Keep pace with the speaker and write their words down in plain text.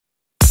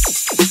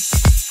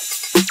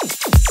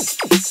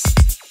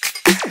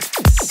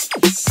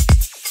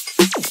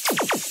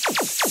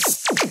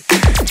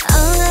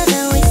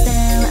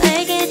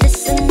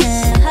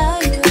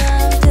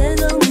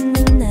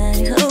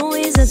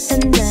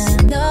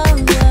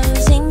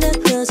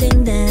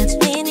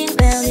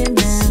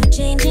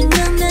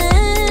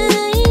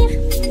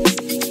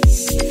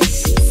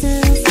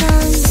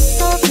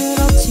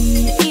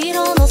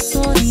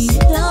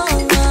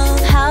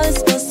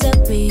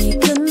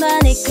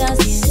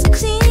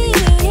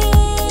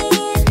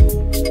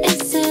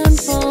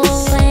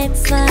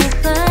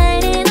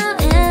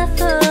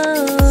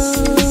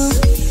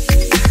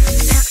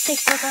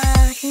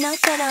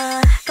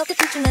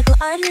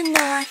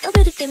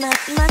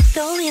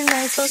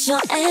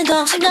And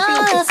don't you know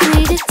how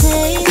sweet it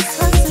tastes,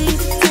 how sweet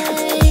it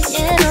tastes.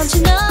 Yeah, don't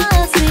you know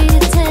how sweet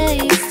it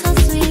tastes, how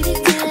sweet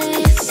it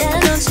tastes. Yeah,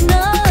 don't you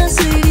know how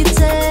sweet it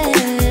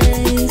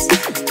tastes.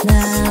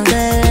 Now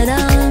that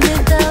I'm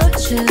without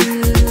you,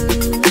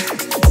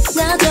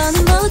 나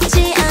더는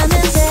묻지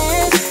않으면 돼.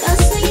 How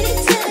sweet it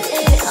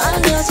tastes.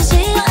 어려지지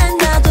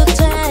않아도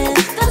돼.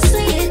 How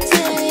sweet it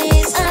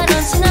tastes. I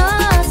don't you know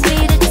how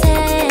sweet it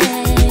tastes.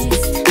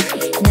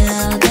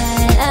 Now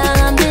that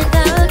I'm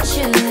without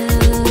you.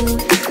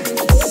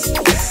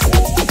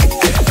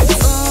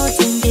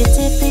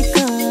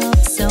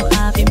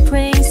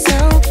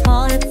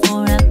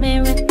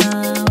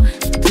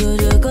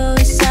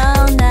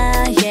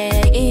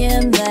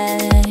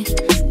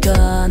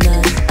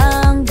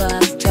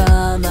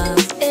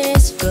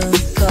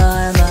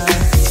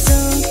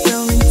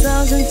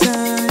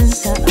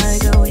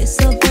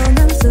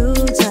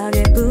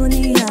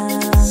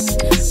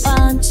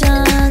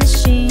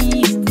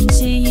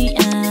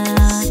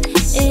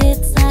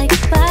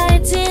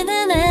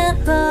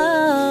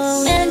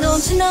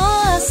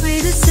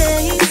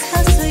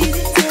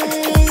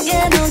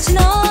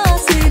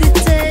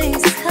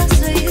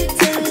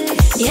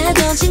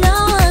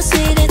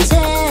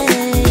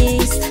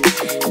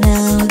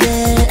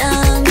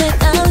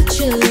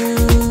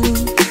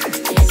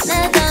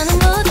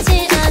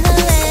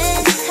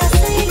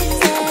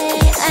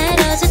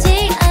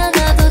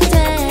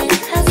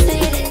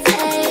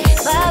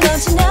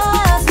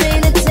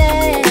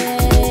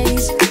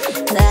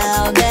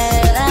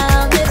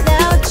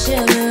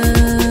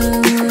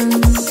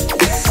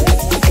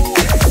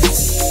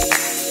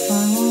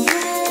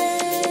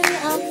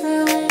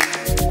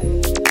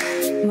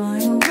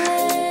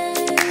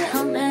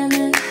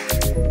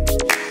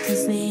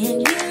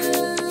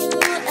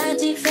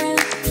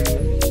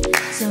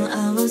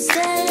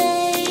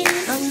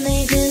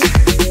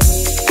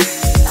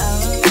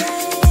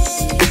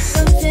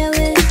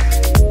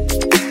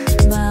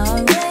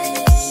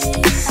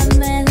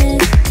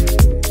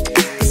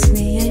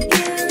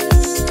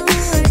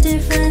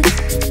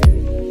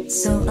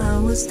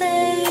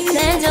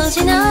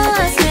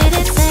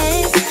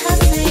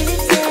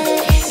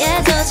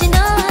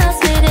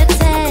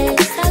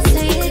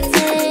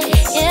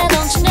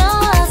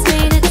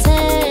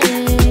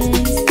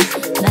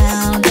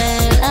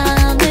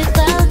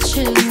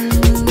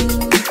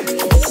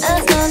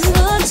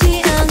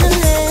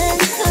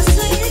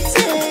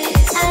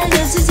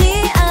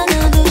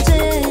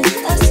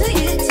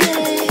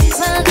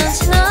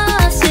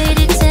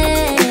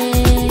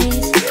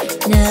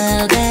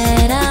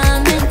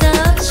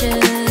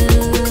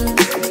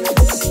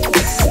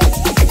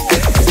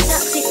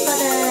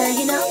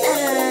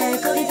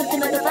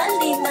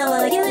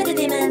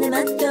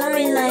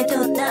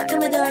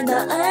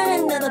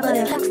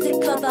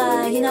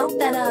 You know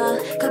better.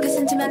 거기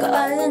숨지 말고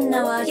얼른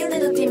나와. You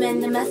little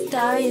demon in my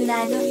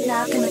storyline.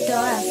 Knock on the door,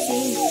 I'll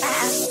see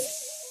you.